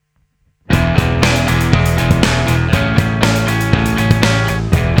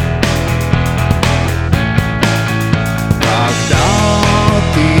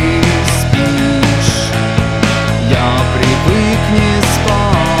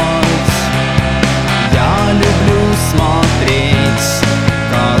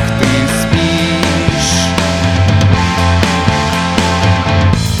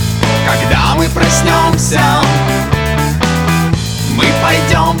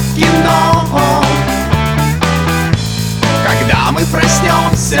Когда мы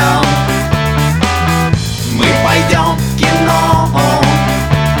проснемся, мы пойдем в кино.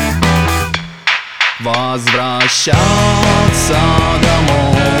 Возвращаться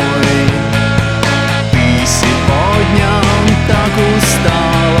домой. Ты сегодня так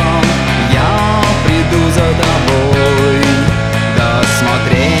устала, я приду за тобой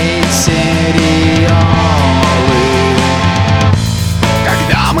досмотреть сериалы.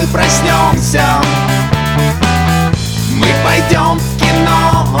 Когда мы проснемся, мы пойдем в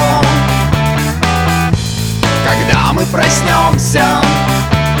кино. Когда мы проснемся,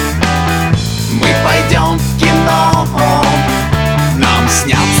 мы пойдем в кино. Нам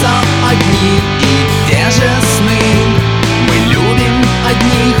снятся одни и те же сны, мы любим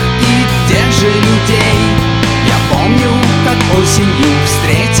одних и тех же людей. Я помню, как осенью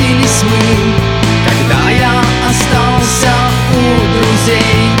встретились мы, когда я остался у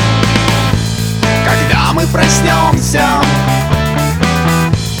друзей. Когда мы проснемся,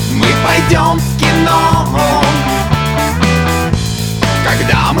 мы пойдем в кино.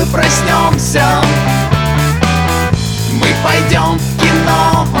 Когда мы проснемся, мы пойдем в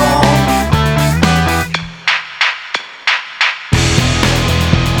кино.